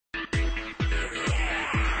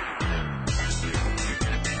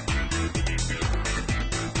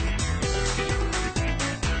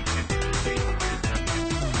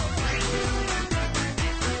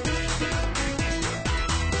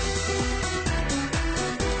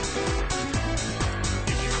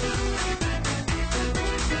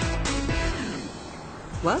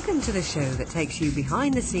Welcome to the show that takes you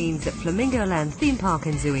behind the scenes at Flamingo Land theme park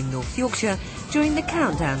and zoo in North Yorkshire during the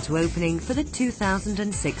countdown to opening for the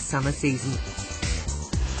 2006 summer season.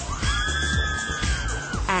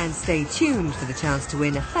 And stay tuned for the chance to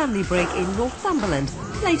win a family break in Northumberland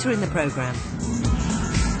later in the programme.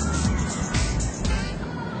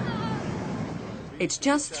 It's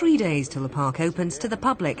just 3 days till the park opens to the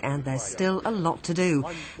public and there's still a lot to do.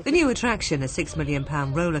 The new attraction, a £6 million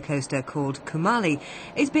roller coaster called Kumali,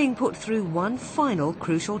 is being put through one final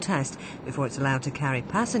crucial test before it's allowed to carry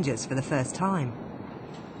passengers for the first time.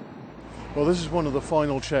 Well, this is one of the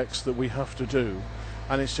final checks that we have to do,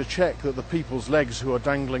 and it's to check that the people's legs who are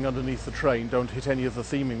dangling underneath the train don't hit any of the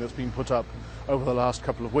theming that's been put up over the last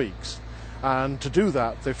couple of weeks. And to do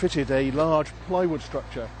that, they fitted a large plywood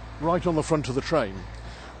structure right on the front of the train,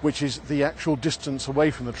 which is the actual distance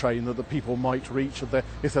away from the train that the people might reach if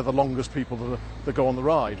they're the longest people that go on the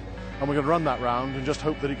ride. And we're going to run that round and just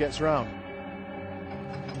hope that it gets around.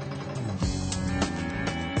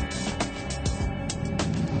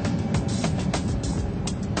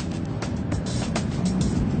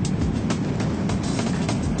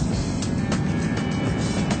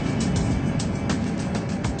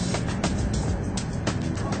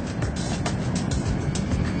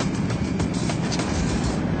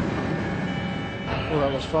 Well,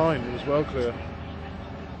 that was fine. It was well clear.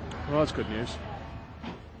 Well, that's good news.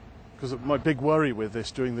 Because my big worry with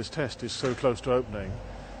this, doing this test, is so close to opening,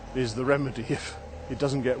 is the remedy if it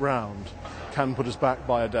doesn't get round can put us back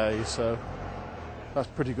by a day. So that's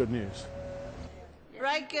pretty good news.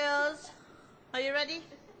 Right, girls. Are you ready?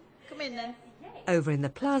 Come in then. Over in the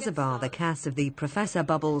Plaza Bar, the cast of the Professor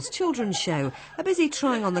Bubbles children's show are busy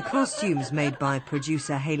trying on the costumes made by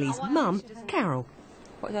producer Hayley's mum, Carol.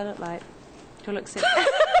 What do I look like? Do I look sick?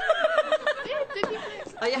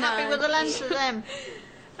 Are you happy with the length of them?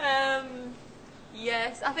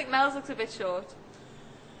 Yes. I think Mel's looks a bit short.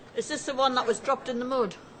 Is this the one that was dropped in the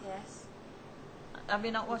mud? Yes. Have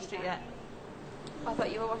you not washed it yet? I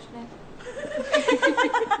thought you were washing it.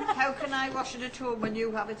 How can I wash it at home when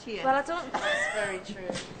you have it here? Well, I don't think that's very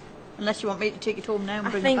true. Unless you want me to take it home now and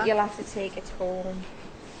I bring it think back. you'll have to take it home.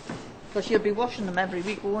 Because you'll be washing them every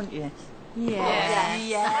week, won't you? Yeah.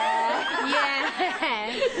 Yeah.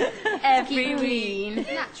 Every week.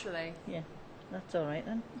 Naturally. Yeah, that's all right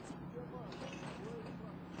then.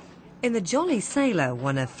 In the Jolly Sailor,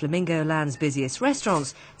 one of Flamingo Land's busiest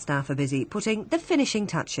restaurants, staff are busy putting the finishing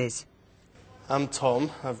touches. I'm Tom.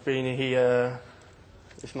 I've been here,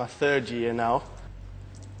 it's my third year now.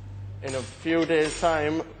 In a few days'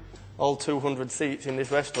 time, all 200 seats in this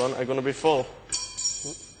restaurant are going to be full.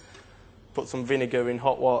 Put some vinegar in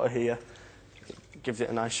hot water here. It gives it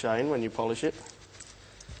a nice shine when you polish it.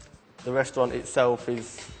 The restaurant itself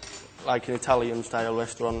is like an Italian-style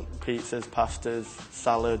restaurant. Pizzas, pastas,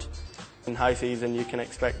 salad. In high season, you can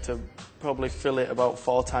expect to probably fill it about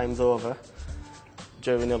 4 times over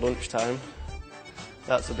during the lunchtime.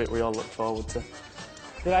 That's a bit we all look forward to.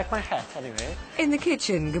 You like my hat, anyway? In the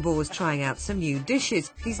kitchen, Gabor's trying out some new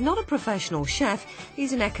dishes. He's not a professional chef,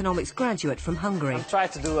 he's an economics graduate from Hungary. I'm trying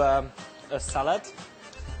to do a salad,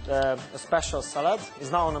 a special salad.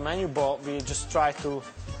 It's not on the menu, but we just try to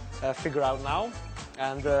figure out now.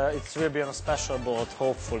 And it's will be on a special board,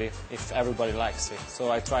 hopefully, if everybody likes it.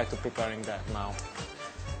 So I try to preparing that now.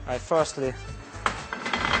 Right, firstly,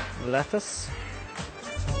 lettuce.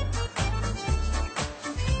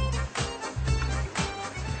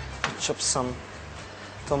 Chop some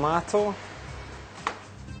tomato.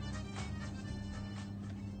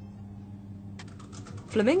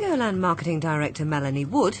 Flamingo Land Marketing Director Melanie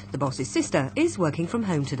Wood, the boss's sister, is working from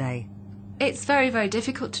home today. It's very, very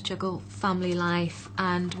difficult to juggle family life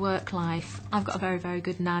and work life. I've got a very, very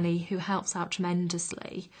good nanny who helps out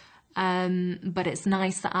tremendously. But it's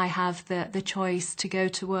nice that I have the choice to go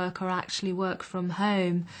to work or actually work from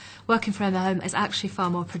home. Working from home is actually far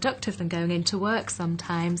more productive than going into work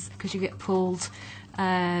sometimes because you get pulled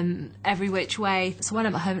every which way. So when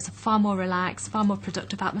I'm at home, it's a far more relaxed, far more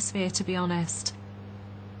productive atmosphere, to be honest.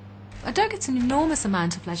 I don't get an enormous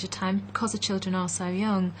amount of leisure time because the children are so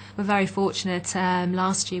young. We're very fortunate.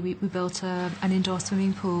 Last year we built an indoor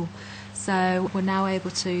swimming pool. So we're now able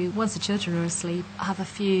to, once the children are asleep, have a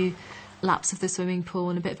few laps of the swimming pool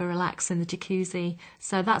and a bit of a relax in the jacuzzi.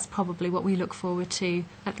 So that's probably what we look forward to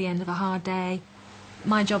at the end of a hard day.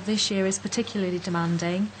 My job this year is particularly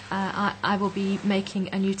demanding. I will be making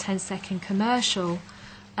a new 10-second commercial.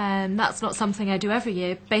 That's not something I do every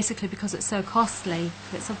year, basically because it's so costly.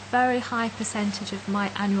 It's a very high percentage of my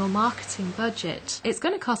annual marketing budget. It's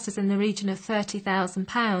going to cost us in the region of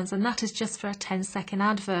 £30,000, and that is just for a 10-second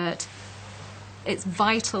advert. It's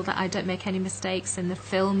vital that I don't make any mistakes in the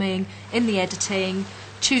filming, in the editing,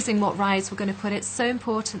 choosing what rides we're going to put. It's so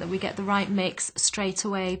important that we get the right mix straight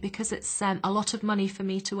away because it's a lot of money for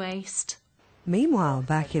me to waste. Meanwhile,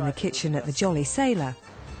 back in the kitchen at the Jolly Sailor.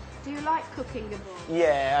 Do you like cooking the ball?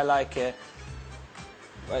 Yeah, I like it.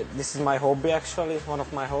 This is my hobby, actually, one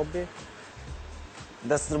of my hobby.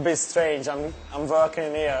 That's a bit strange. I'm working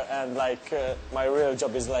in here, and like my real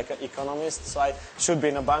job is like an economist, so I should be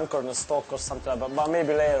in a bank or in a stock or something like that. But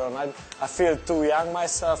maybe later on, I feel too young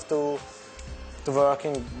myself to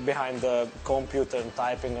working behind the computer and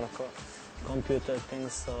typing on a computer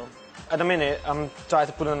things. So at the minute, I'm trying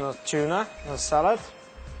to put in a tuna and a salad.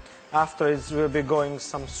 After it will be going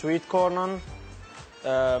some sweet corn on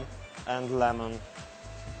and lemon.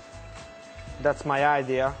 That's my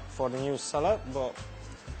idea for the new salad, but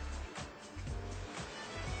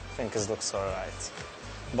I think it looks all right.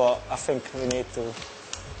 But I think we need to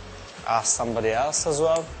ask somebody else as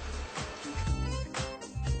well.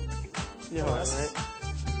 Yeah, nice.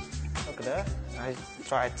 Look at that. I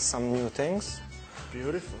tried some new things.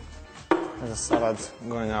 Beautiful. There's a salad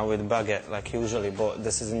going out with baguette like usually, but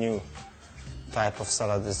this is a new type of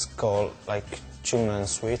salad. It's called like tuna and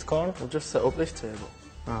sweet corn. We'll just set up this table.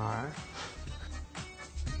 All right.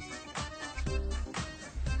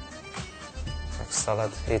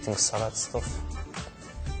 Salad, eating salad stuff.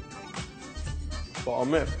 But I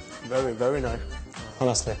admit, very, very nice.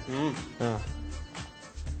 Honestly. Yeah.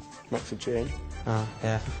 Makes a change.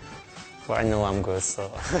 Yeah. Well, I know I'm good,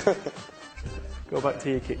 so. Go back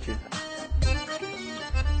to your kitchen.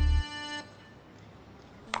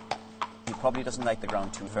 He probably doesn't like the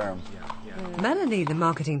ground too firm. Melanie, the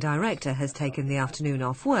marketing director, has taken the afternoon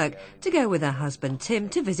off work to go with her husband Tim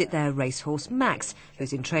to visit their racehorse Max,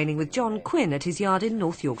 who's in training with John Quinn at his yard in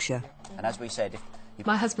North Yorkshire. And as we said,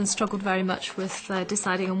 My husband struggled very much with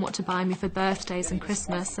deciding on what to buy me for birthdays and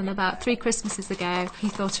Christmas, and about 3 Christmases ago he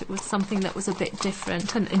thought it was something that was a bit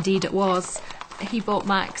different, and indeed it was. He bought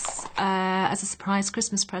Max as a surprise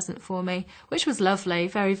Christmas present for me, which was lovely,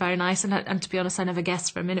 very, very nice, and to be honest I never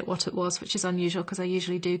guessed for a minute what it was, which is unusual because I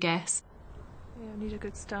usually do guess. Yeah, need a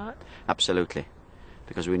good start. absolutely,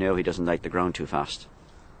 because we know he doesn't like the ground too fast.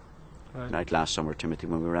 Right. Like last summer, Timothy,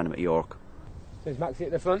 when we ran him at York. So is Maxie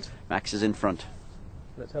at the front? Max is in front.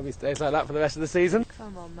 Let's hope he stays like that for the rest of the season.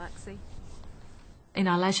 Come on, Maxie. In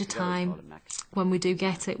our leisure time, when we do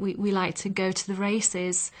get it, we like to go to the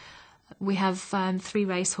races. We have 3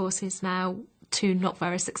 race horses now, 2 not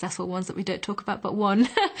very successful ones that we don't talk about, but 1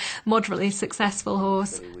 moderately successful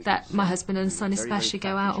horse that my husband and son especially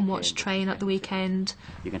go out and watch train at the weekend.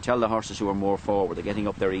 You can tell the horses who are more forward, they're getting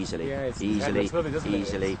up there easily. Yeah,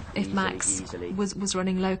 easily. If Max was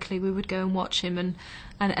running locally, we would go and watch him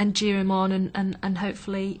and cheer him on and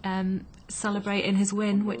hopefully celebrate in his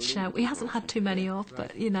win, which he hasn't had too many of,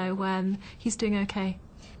 but you know, he's doing okay.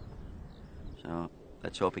 So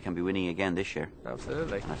let's hope he can be winning again this year.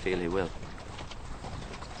 Absolutely. And I feel he will.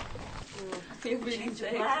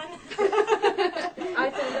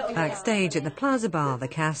 Backstage at the Plaza Bar, the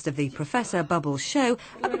cast of the Professor Bubbles show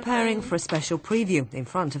are preparing for a special preview in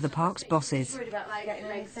front of the park's bosses.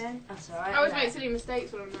 That's alright. I always make silly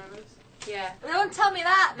mistakes when I'm nervous. Yeah. Don't tell me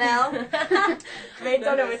that, Mel. Me and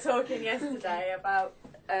Donna were talking yesterday about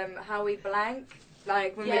how we blank.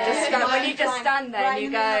 Like when when you just stand there and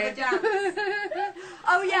you go,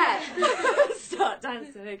 oh yeah, start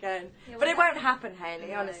dancing again. But it won't happen,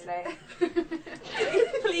 Hayley, honestly.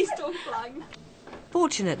 Please don't blank.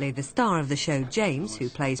 Fortunately, the star of the show, James, who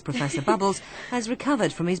plays Professor Bubbles, has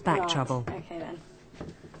recovered from his back trouble. Okay then.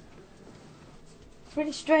 It's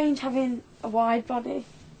really strange having a wide body,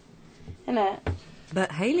 isn't it?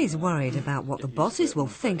 But Hayley's worried about what the bosses will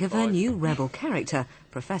think of her new rebel character,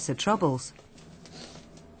 Professor Troubles.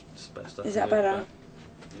 Is that better?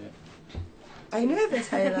 Yeah. Are you nervous,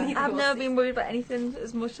 Hayley? I've never been worried about anything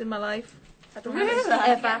as much in my life. I don't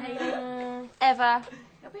ever. Ever.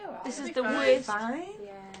 This is the worst. Fine.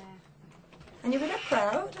 Yeah. And you're in a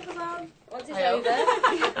crowd of about... What did you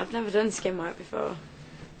do? I've never done skin work before.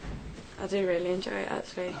 I do really enjoy it,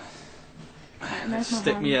 actually. Let's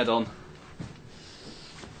stick my head on.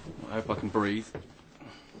 I hope I can breathe.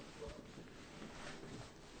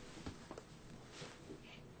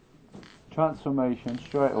 Transformation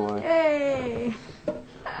straight away. Yay!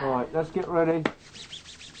 Right, let's get ready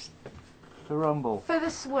to rumble. For the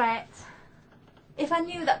sweat. If I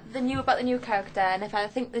knew about the new character, and if I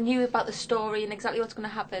think they knew about the story and exactly what's going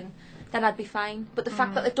to happen, then I'd be fine. But the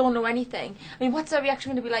fact that they don't know anything, I mean, what's their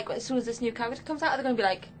reaction going to be like as soon as this new character comes out? Are they going to be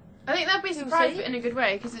like... I think they'd be surprised, but in a good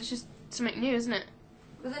way, because it's just something new, isn't it?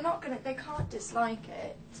 But they're not going to... They can't dislike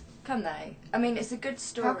it. Can they? I mean, it's a good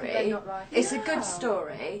story. How could they not like it? It's a good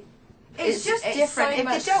story. It's just different.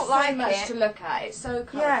 So If they don't like much it, to look at. It's so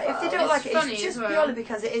colourful. yeah. If they don't like it, funny it's just as well. purely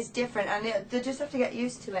because it is different, and they just have to get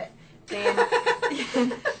used to it being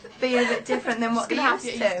a bit different than what they're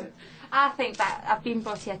used to. I think that I've been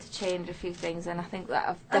brought here to change a few things, and I think that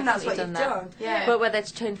I've And that's definitely what done you've that. done. Yeah. But whether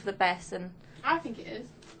it's changed for the best, and I think it is.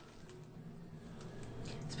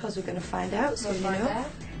 I suppose we're going to find out soon, you know.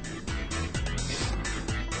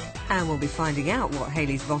 And we'll be finding out what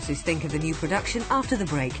Hayley's bosses think of the new production after the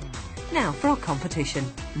break. Now for our competition.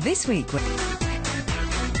 This week,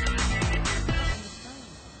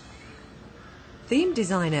 theme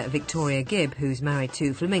designer Victoria Gibb, who's married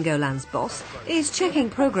to Flamingo Land's boss, is checking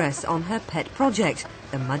progress on her pet project,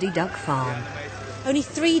 the Muddy Duck Farm. Only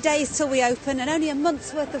 3 days till we open and only a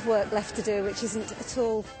month's worth of work left to do, which isn't at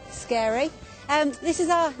all scary. This is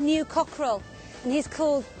our new cockerel, and he's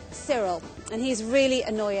called Cyril, and he's really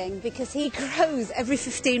annoying because he crows every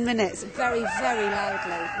 15 minutes very, very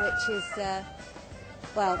loudly, which is,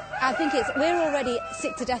 well, I think we're already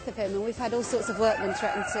sick to death of him, and we've had all sorts of workmen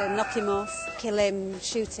threaten to knock him off, kill him,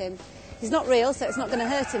 shoot him. He's not real, so it's not going to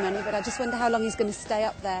hurt him any, but I just wonder how long he's going to stay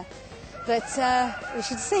up there. But we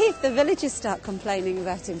should see if the villagers start complaining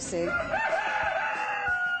about him soon.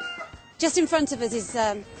 Just in front of us is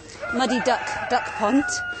Muddy Duck Pond,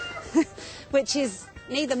 which is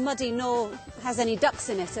neither muddy nor has any ducks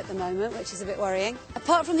in it at the moment, which is a bit worrying.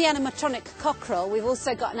 Apart from the animatronic cockerel, we've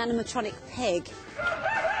also got an animatronic pig.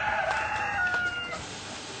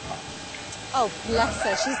 Oh, bless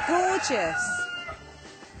her, she's gorgeous.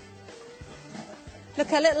 Look,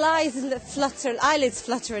 her little eyes flutter, eyelids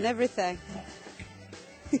flutter and everything.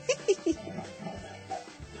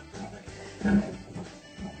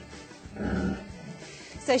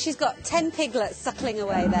 So she's got 10 piglets suckling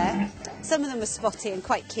away there. Some of them are spotty and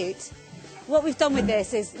quite cute. What we've done with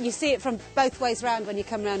this is you see it from both ways round when you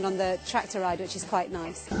come round on the tractor ride, which is quite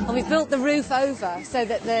nice. And we've built the roof over so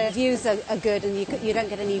that the views are good and you don't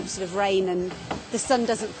get any sort of rain and the sun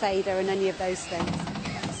doesn't fade her and any of those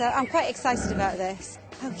things. So I'm quite excited about this.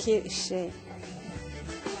 How cute is she?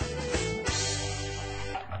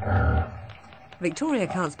 Victoria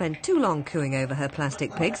can't spend too long cooing over her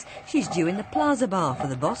plastic pigs. She's due in the Plaza Bar for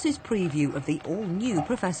the boss's preview of the all-new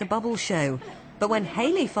Professor Bubbles show. But when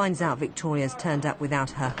Hayley finds out Victoria's turned up without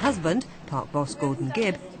her husband, park boss Gordon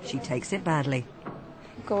Gibb, she takes it badly.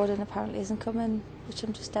 Gordon apparently isn't coming, which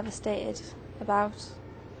I'm just devastated about.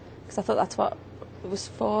 Because I thought that's what it was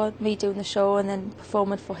for, me doing the show and then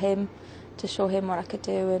performing for him to show him what I could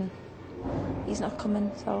do, and he's not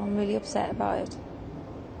coming, so I'm really upset about it.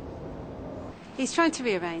 He's trying to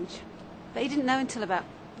rearrange, but he didn't know until about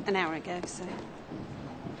an hour ago, so...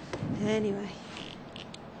 Anyway.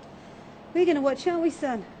 We're going to watch, aren't we,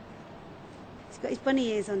 son? He's got his bunny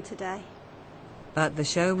ears on today. But the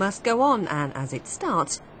show must go on, and as it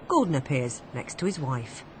starts, Gordon appears next to his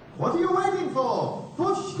wife. What are you waiting for?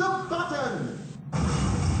 Push the button!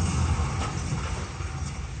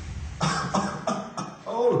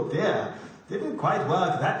 Oh dear, didn't quite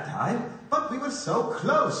work that time, but we were so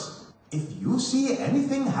close. If you see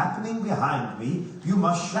anything happening behind me, you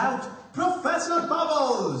must shout, Professor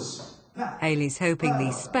Bubbles! Hayley's hoping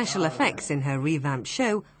these special effects in her revamped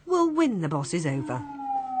show will win the bosses over.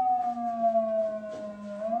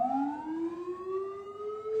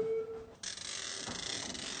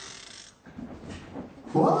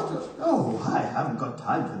 What? Oh, I haven't got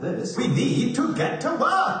time for this. We need to get to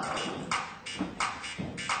work!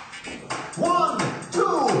 1,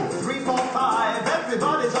 2, 3, 4, 5.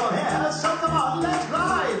 Everybody's on here, so come on, let's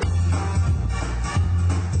ride!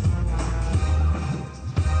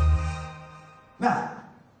 Now,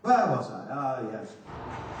 where was I? Ah, yes.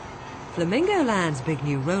 Flamingo Land's big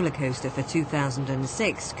new roller coaster for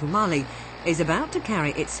 2006, Kumali, is about to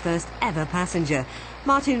carry its first ever passenger.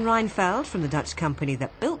 Martin Reinfeld from the Dutch company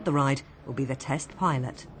that built the ride will be the test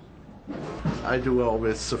pilot. I do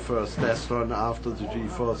always the first test run after the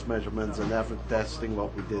G-force measurements and after testing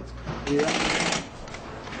what we did. Yeah.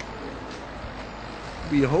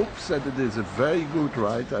 We hope that it is a very good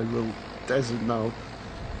ride. I will test it now.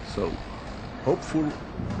 So, hopeful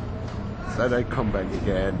that I come back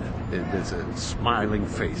again with a smiling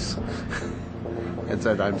face and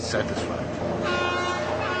that I'm satisfied.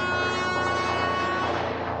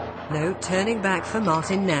 No turning back for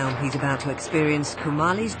Martin now. He's about to experience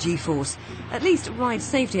Kumali's G-force. At least ride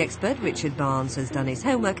safety expert Richard Barnes has done his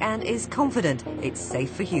homework and is confident it's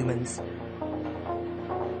safe for humans.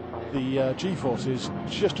 The G-force is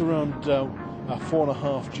just around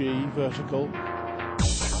 4.5 G vertical.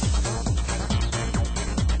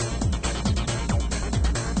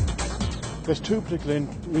 There's two particular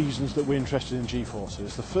reasons that we're interested in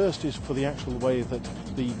G-forces. The first is for the actual way that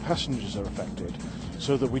the passengers are affected,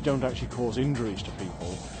 so that we don't actually cause injuries to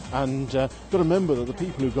people. And you've got to remember that the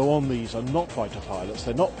people who go on these are not fighter pilots.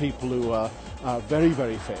 They're not people who are very,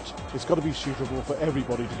 very fit. It's got to be suitable for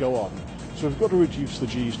everybody to go on. So we've got to reduce the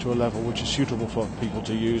Gs to a level which is suitable for people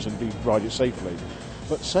to use and ride it safely.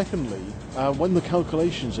 But secondly, when the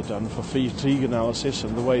calculations are done for fatigue analysis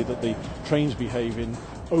and the way that the trains behave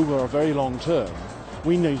over a very long term,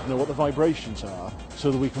 we need to know what the vibrations are so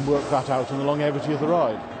that we can work that out in the longevity of the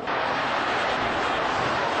ride.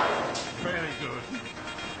 Very good.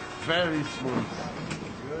 Very smooth.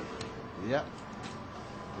 Good. Yeah.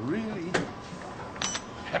 Really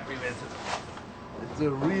happy with it. It's a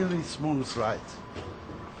really smooth ride.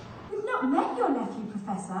 We've not met your nephew,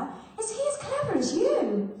 Professor. Is he as clever as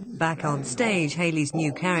you? Back on stage, Hayley's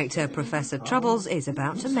new character, Professor Troubles, is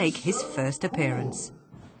about to make his first appearance.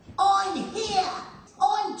 I'm here!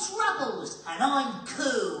 I'm Troubles, and I'm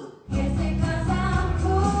cool! Yes, because I'm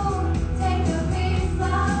cool. Take a piece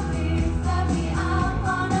of me. Set me up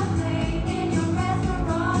on a plane in your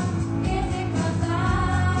restaurant. Is it 'cause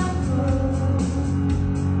I'm cool?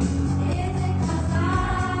 Is it 'cause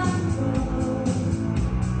I'm cool?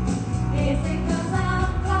 Is it 'cause I'm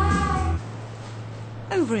fly?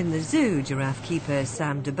 Over in the zoo, giraffe keeper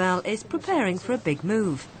Sam DeBell is preparing for a big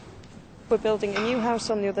move. We're building a new house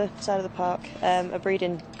on the other side of the park, a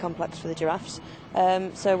breeding complex for the giraffes.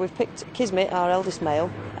 So we've picked Kismet, our eldest male,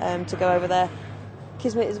 to go over there.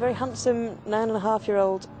 Kismet is a very handsome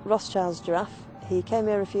 9.5-year-old Rothschild's giraffe. He came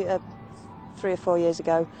here 3 or 4 years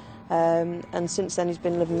ago, and since then he's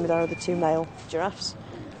been living with our other 2 male giraffes.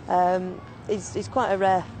 He's quite a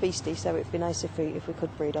rare beastie, so it'd be nice if we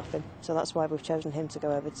could breed off him. So that's why we've chosen him to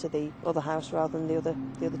go over to the other house rather than the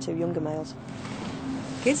other 2 younger males.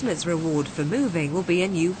 Kismet's reward for moving will be a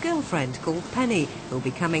new girlfriend called Penny, who'll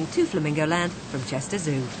be coming to Flamingo Land from Chester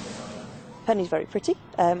Zoo. Penny's very pretty.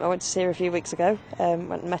 I went to see her a few weeks ago,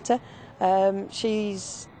 went and met her.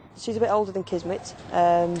 She's a bit older than Kismet,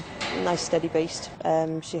 nice steady beast.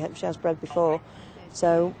 She has bred before,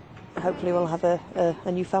 so hopefully we'll have a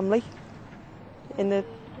new family in the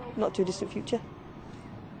not too distant future.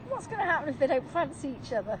 What's going to happen if they don't fancy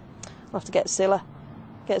each other? I'll have to get Scylla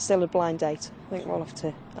a blind date. I think we'll have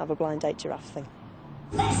to have a blind date giraffe thing.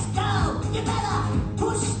 Let's go! You better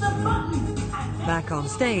push the button! Back on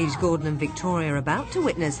stage, Gordon and Victoria are about to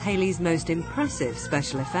witness Hayley's most impressive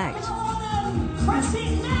special effect. Press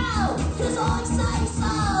it now! 'Cause I say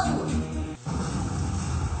so!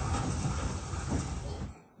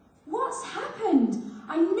 What's happened?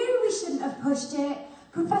 I knew we shouldn't have pushed it.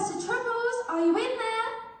 Professor Troubles, are you in there?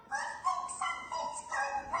 I think something's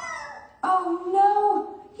gone wrong! Oh no!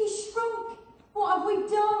 He shrunk! What have we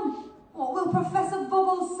done? What will Professor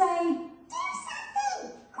Bubbles say? Do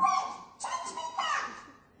something! Quick! Change me back!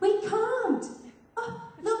 We can't! Oh,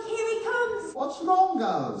 look, here he comes! What's wrong,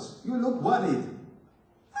 girls? You look worried.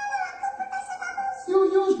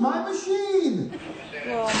 You used my machine!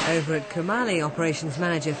 Over at Kumali, operations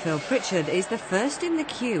manager Phil Pritchard is the first in the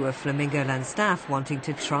queue of Flamingo Land staff wanting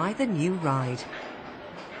to try the new ride.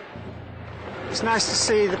 It's nice to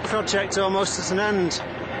see the project almost at an end.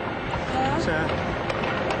 So,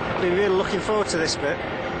 I've been really looking forward to this bit.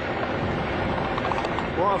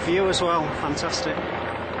 What a view as well, fantastic.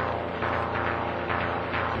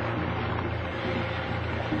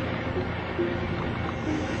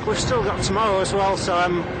 We've still got tomorrow as well, so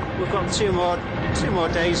we've got two more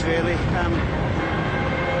days really.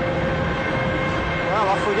 Well,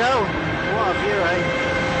 off we go. What a view, eh?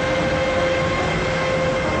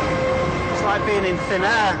 It's like being in thin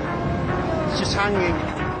air. It's just hanging.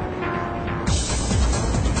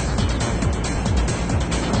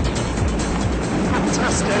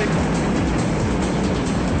 Fantastic.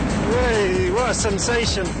 Really, what a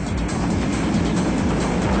sensation.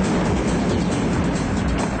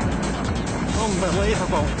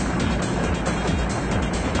 Unbelievable.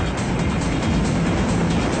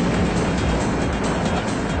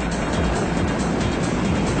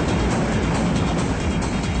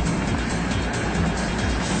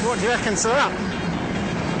 What do you reckon to that?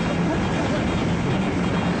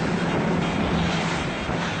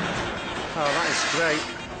 Oh, that is great.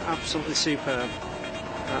 Absolutely superb.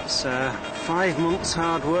 That's 5 months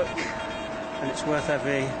hard work, and it's worth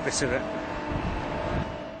every bit of it.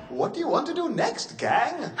 What do you want to do next,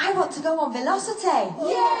 gang? I want to go on Velocity.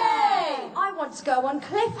 Yay! I want to go on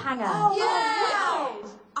Cliffhanger. Oh, Yay!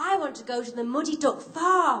 I want to go to the Muddy Duck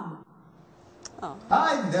Farm.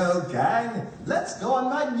 I know, gang. Let's go on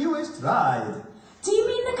my newest ride. Do you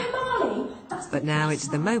mean the Kamali? That's But now it's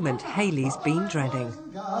the moment Hayley's been dreading.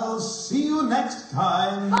 I'll see you next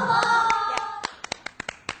time.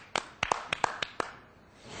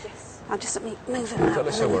 I'll just let me move it Don't out.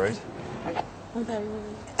 look so worried. I'm very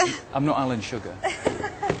worried. I'm not Alan Sugar.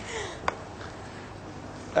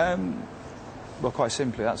 Well, quite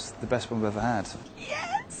simply, that's the best one we've ever had.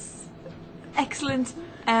 Yes! Excellent.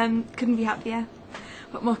 Couldn't be happier.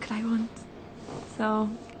 What more could I want? So,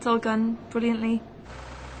 it's all gone brilliantly.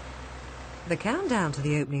 The countdown to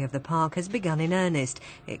the opening of the park has begun in earnest.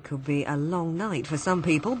 It could be a long night for some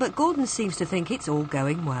people, but Gordon seems to think it's all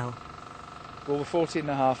going well. Well, we're 14 and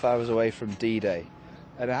a half hours away from D-Day,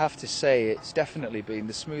 and I have to say it's definitely been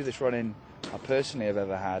the smoothest running I personally have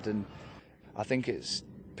ever had, and I think it's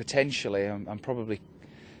potentially, I'm probably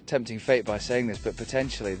tempting fate by saying this, but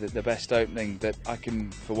potentially the best opening that I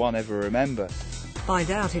can, for one, ever remember. Find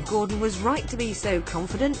out if Gordon was right to be so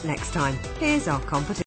confident next time. Here's our competition.